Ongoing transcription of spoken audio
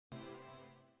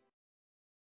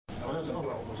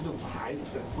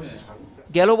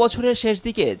গেল বছরের শেষ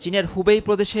দিকে চীনের হুবেই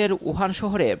প্রদেশের উহান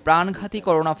শহরে প্রাণঘাতী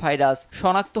করোনা ভাইরাস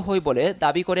শনাক্ত হয় বলে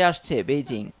দাবি করে আসছে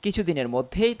বেইজিং। কিছুদিনের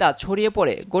মধ্যেই তা ছড়িয়ে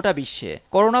পড়ে গোটা বিশ্বে।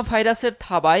 করোনা ভাইরাসের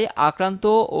থাবায় আক্রান্ত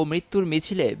ও মৃত্যুর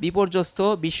মিছিলে বিপর্যস্ত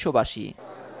বিশ্ববাসী।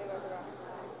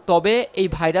 তবে এই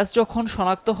ভাইরাস যখন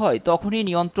শনাক্ত হয় তখনই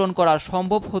নিয়ন্ত্রণ করা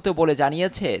সম্ভব হতে বলে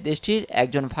জানিয়েছে দেশটির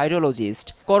একজন ভাইরোলজিস্ট।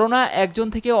 করোনা একজন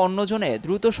থেকে অন্যজনে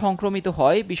দ্রুত সংক্রমিত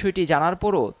হয় বিষয়টি জানার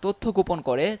পরও তথ্য গোপন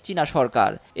করে চীনা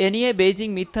সরকার। এ নিয়ে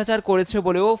বেইজিং মিথ্যাচার করেছে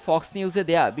বলেও ফক্স নিউজে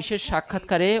দেয়া বিশেষ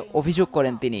সাক্ষাৎকারে অভিযোগ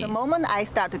করেন তিনি।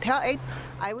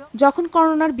 যখন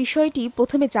করোনার বিষয়টি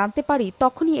প্রথমে জানতে পারি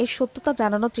তখনই এর সত্যতা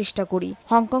জানানোর চেষ্টা করি।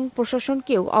 হংকং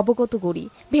প্রশাসনকেও অবগত করি।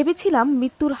 ভেবেছিলাম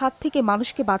মৃত্যুর হাত থেকে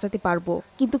মানুষকে বাঁচাতে পারবো,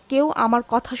 কিন্তু কেউ আমার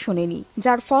কথা শোনেনি,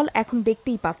 যার ফল এখন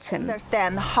দেখতেই পাচ্ছেন।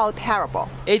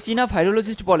 এই চীনা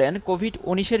ভাইরোলজিস্ট বলেন,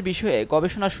 কোভিড-19 বিষয়ে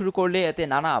গবেষণা শুরু করলে এতে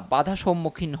নানা বাধা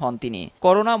সম্মুখীন হন তিনি।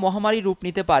 করোনা মহামারী রূপ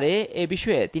নিতে পারে এ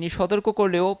বিষয়ে তিনি সতর্ক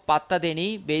করলেও পাত্তা দেয়নি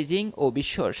বেইজিং ও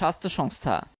বিশ্ব স্বাস্থ্য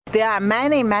সংস্থা।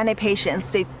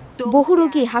 বহু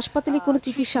রোগী হাসপাতালে কোনো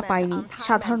চিকিৎসা পায়নি।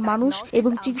 সাধারণ মানুষ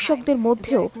এবং চিকিৎসকদের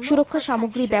মধ্যেও সুরক্ষা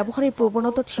সামগ্রী ব্যবহারের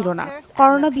প্রবণতা ছিল না।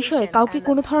 করোনা বিষয়ে কাউকে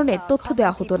কোনো ধরনের তথ্য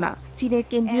দেওয়া হতো না। চীনের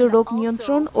কেন্দ্রীয় রোগ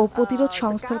নিয়ন্ত্রণ ও প্রতিরোধ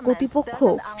সংস্থার কর্তৃপক্ষ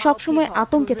সবসময়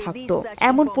আতঙ্কে থাকত।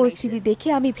 এমন পরিস্থিতি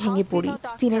দেখে আমি ভেঙে পড়ি।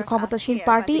 চীনের ক্ষমতাসীন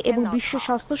পার্টি এবং বিশ্ব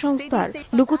স্বাস্থ্য সংস্থার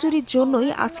লুকোচুরির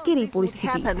জন্যই আজকের এই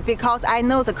পরিস্থিতি।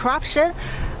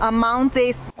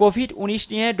 কোভিড-19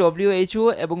 নিয়ে WHO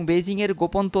এবং বেইজিংয়ের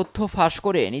গোপন তথ্য ফাঁস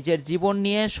করে নিজের জীবন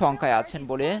নিয়ে শঙ্কায় আছেন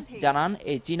বলে জানান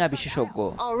এই চীনা বিশেষজ্ঞ।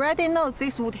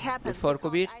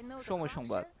 সময়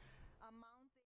সংবাদ।